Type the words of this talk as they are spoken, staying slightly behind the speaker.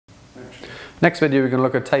Next video we're going to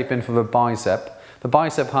look at taping for the bicep. The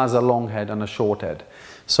bicep has a long head and a short head.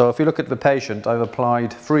 So if you look at the patient, I've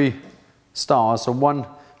applied 3 stars, so 1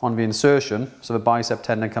 on the insertion, so the bicep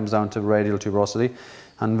tendon comes down to the radial tuberosity,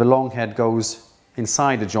 and the long head goes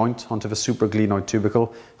inside the joint onto the supraglenoid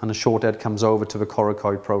tubercle, and the short head comes over to the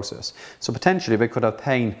coracoid process. So potentially they could have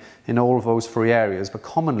pain in all of those 3 areas, but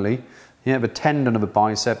commonly the tendon of the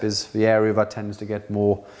bicep is the area that tends to get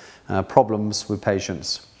more problems with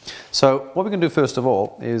patients. So what we're going to do first of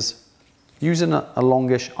all is using a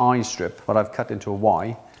longish I strip that I've cut into a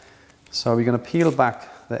Y. So we're going to peel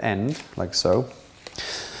back the end like so.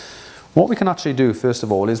 What we can actually do first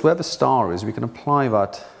of all is where the star is, we can apply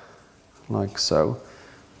that like so.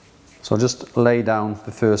 So just lay down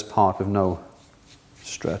the first part with no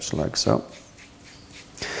stretch like so.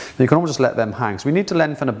 And you can almost just let them hang. So we need to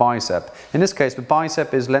lengthen the bicep. In this case the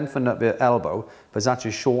bicep is lengthened at the elbow, but it's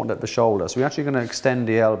actually shortened at the shoulder. So we're actually going to extend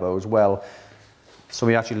the elbow as well. So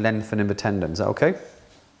we actually lengthen in the tendons, okay?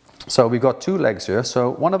 So we've got 2 legs here. So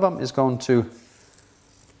one of them is going to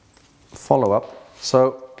follow up.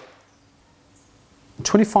 So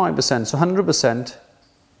 25%, so 100%,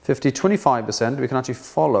 50, 25%, we can actually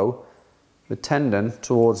follow the tendon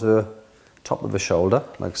towards the top of the shoulder,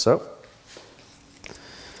 like so.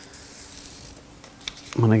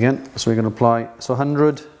 And again, so we're going to apply, so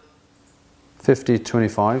 100, 50,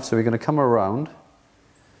 25, so we're going to come around,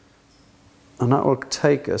 and that will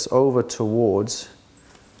take us over towards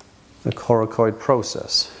the coracoid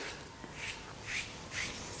process.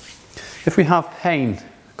 If we have pain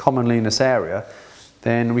commonly in this area,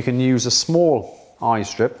 then we can use a small I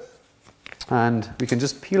strip, and we can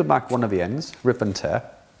just peel back one of the ends, rip and tear,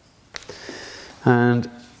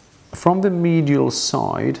 and from the medial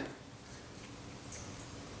side,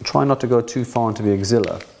 try not to go too far into the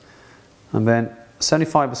axilla, and then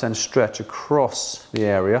 75% stretch across the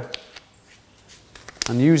area,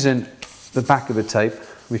 and using the back of the tape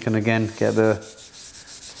we can again get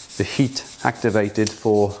the heat activated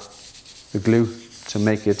for the glue to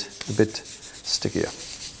make it a bit stickier.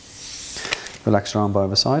 Relax your arm by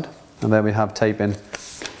the side, and there we have taping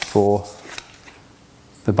for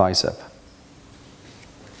the bicep.